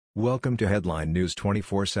Welcome to Headline News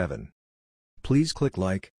 24/7. Please click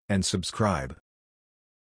like and subscribe.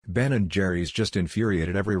 Ben & Jerry's just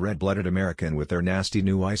infuriated every red-blooded American with their nasty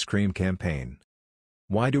new ice cream campaign.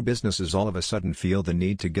 Why do businesses all of a sudden feel the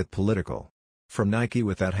need to get political? From Nike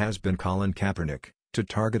with that has-been Colin Kaepernick, to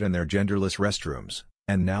Target and their genderless restrooms,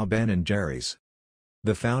 and now Ben & Jerry's.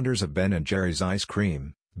 The founders of Ben & Jerry's ice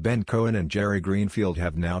cream, Cohen and Jerry Greenfield,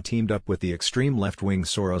 have now teamed up with the extreme left-wing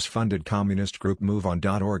Soros-funded communist group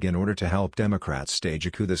MoveOn.org in order to help Democrats stage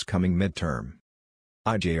a coup this coming midterm.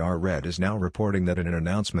 IJR Red is now reporting that in an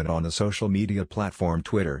announcement on the social media platform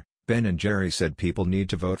Twitter, Ben & Jerry said people need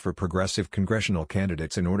to vote for progressive congressional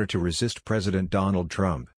candidates in order to resist President Donald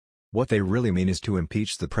Trump. What they really mean is to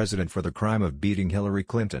impeach the president for the crime of beating Hillary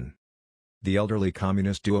Clinton. The elderly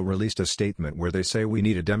communist duo released a statement where they say we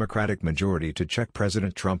need a Democratic majority to check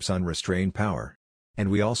President Trump's unrestrained power. And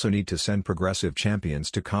we also need to send progressive champions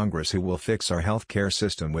to Congress who will fix our health care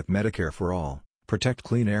system with Medicare for all, protect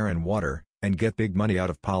clean air and water, and get big money out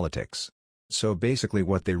of politics. So basically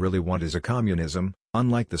what they really want is a communism,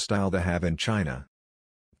 unlike the style they have in China.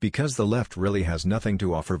 Because the left really has nothing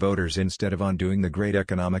to offer voters instead of undoing the great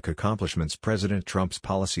economic accomplishments President Trump's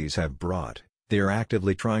policies have brought, they are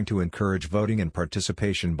actively trying to encourage voting and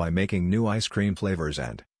participation by making new ice cream flavors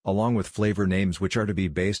and, along with flavor names which are to be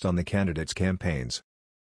based on the candidates' campaigns.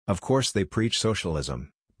 Of course they preach socialism,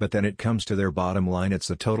 but then it comes to their bottom line it's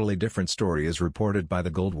a totally different story as reported by the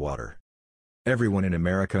Goldwater. Everyone in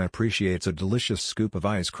America appreciates a delicious scoop of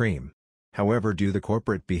ice cream. However, do the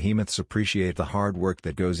corporate behemoths appreciate the hard work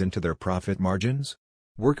that goes into their profit margins?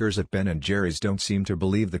 Workers at Ben & Jerry's don't seem to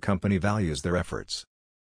believe the company values their efforts.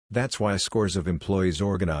 That's why scores of employees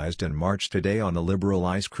organized and marched today on the liberal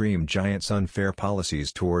ice cream giant's unfair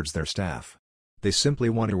policies towards their staff. They simply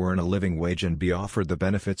want to earn a living wage and be offered the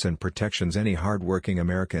benefits and protections any hard-working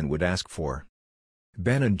American would ask for.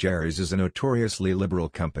 Ben & Jerry's is a notoriously liberal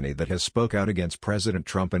company that has spoke out against President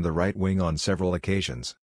Trump and the right wing on several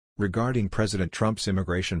occasions. Regarding President Trump's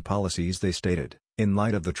immigration policies, they stated, in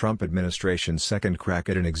light of the Trump administration's second crack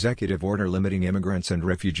at an executive order limiting immigrants and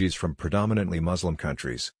refugees from predominantly Muslim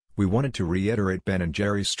countries, we wanted to reiterate Ben &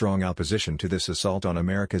 Jerry's strong opposition to this assault on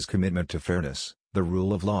America's commitment to fairness, the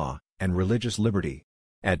rule of law, and religious liberty.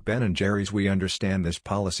 At Ben & Jerry's we understand this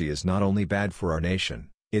policy is not only bad for our nation,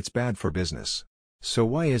 it's bad for business. So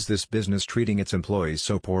why is this business treating its employees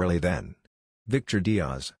so poorly then? Victor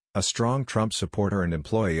Diaz, a strong Trump supporter and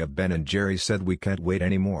employee of Ben & Jerry's, said we can't wait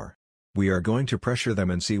anymore. We are going to pressure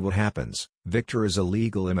them and see what happens. Victor is a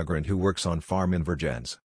legal immigrant who works on farm in Virginia.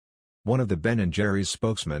 One of the Ben & Jerry's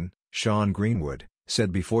spokesmen, Sean Greenwood,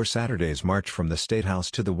 said before Saturday's march from the State House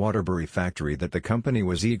to the Waterbury factory that the company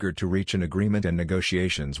was eager to reach an agreement and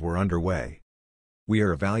negotiations were underway. We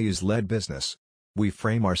are a values-led business. We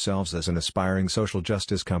frame ourselves as an aspiring social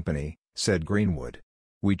justice company, said Greenwood.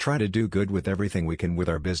 We try to do good with everything we can with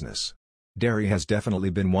our business. Dairy has definitely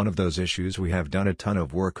been one of those issues we have done a ton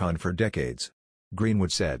of work on for decades.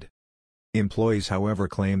 Greenwood said. Employees however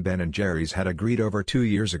claim Ben & Jerry's had agreed over 2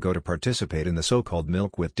 years ago to participate in the so-called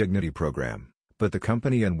Milk with Dignity program, but the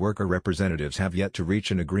company and worker representatives have yet to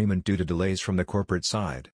reach an agreement due to delays from the corporate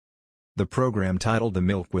side. The program, titled the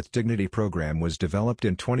Milk with Dignity program, was developed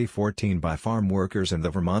in 2014 by farm workers and the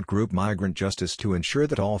Vermont group Migrant Justice to ensure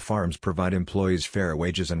that all farms provide employees fair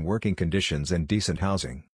wages and working conditions and decent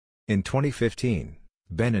housing. In 2015,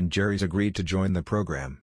 Ben & Jerry's agreed to join the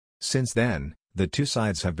program. Since then, the two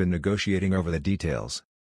sides have been negotiating over the details.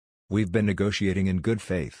 We've been negotiating in good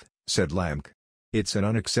faith, said Lamke. It's an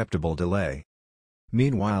unacceptable delay.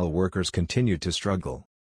 Meanwhile, workers continued to struggle.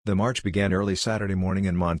 The march began early Saturday morning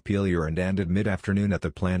in Montpelier and ended mid-afternoon at the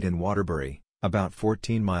plant in Waterbury, about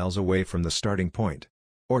 14 miles away from the starting point.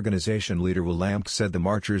 Organization leader Will Lamke said the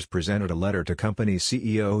marchers presented a letter to company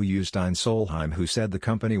CEO Stein Solheim, who said the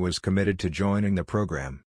company was committed to joining the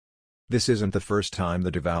program. This isn't the first time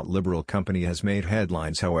the devout liberal company has made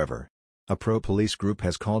headlines, however. A pro-police group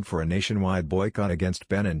has called for a nationwide boycott against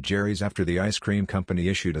Ben & Jerry's after the ice cream company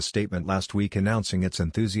issued a statement last week announcing its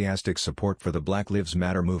enthusiastic support for the Black Lives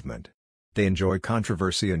Matter movement. They enjoy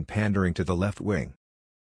controversy and pandering to the left wing.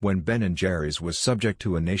 When Ben & Jerry's was subject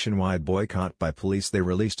to a nationwide boycott by police, they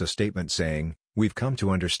released a statement saying, "We've come to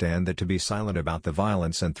understand that to be silent about the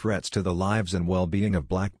violence and threats to the lives and well-being of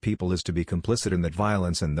black people is to be complicit in that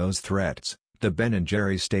violence and those threats." The Ben &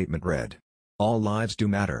 Jerry's statement read, "All lives do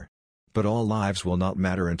matter. But all lives will not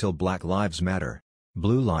matter until Black Lives Matter.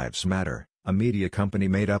 Blue Lives Matter." A media company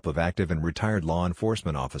made up of active and retired law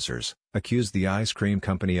enforcement officers, accused the ice cream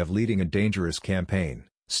company of leading a dangerous campaign,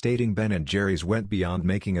 stating Ben & Jerry's went beyond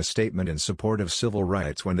making a statement in support of civil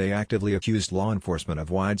rights when they actively accused law enforcement of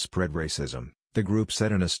widespread racism. The group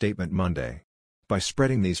said in a statement Monday. By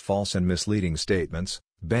spreading these false and misleading statements,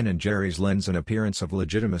 Ben & Jerry's lends an appearance of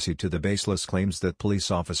legitimacy to the baseless claims that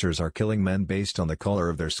police officers are killing men based on the color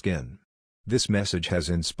of their skin. This message has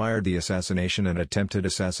inspired the assassination and attempted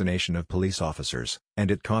assassination of police officers, and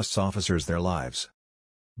it costs officers their lives.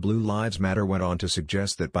 Blue Lives Matter went on to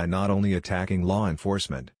suggest that by not only attacking law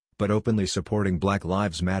enforcement, but openly supporting Black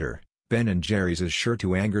Lives Matter, Ben & Jerry's is sure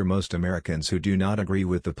to anger most Americans who do not agree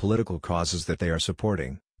with the political causes that they are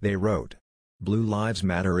supporting, they wrote. Blue Lives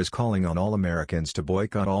Matter is calling on all Americans to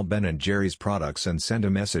boycott all Ben & Jerry's products and send a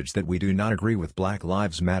message that we do not agree with Black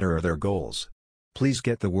Lives Matter or their goals. Please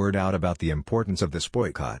get the word out about the importance of this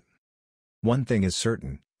boycott. One thing is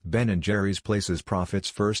certain, Ben & Jerry's places profits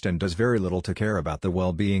first and does very little to care about the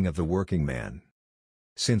well-being of the working man.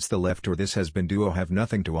 Since the left or this has been duo have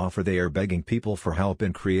nothing to offer, they are begging people for help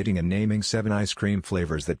in creating and naming 7 ice cream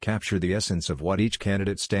flavors that capture the essence of what each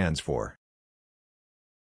candidate stands for.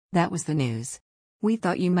 That was the news. We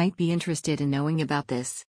thought you might be interested in knowing about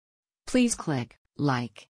this. Please click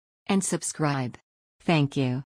like and subscribe. Thank you.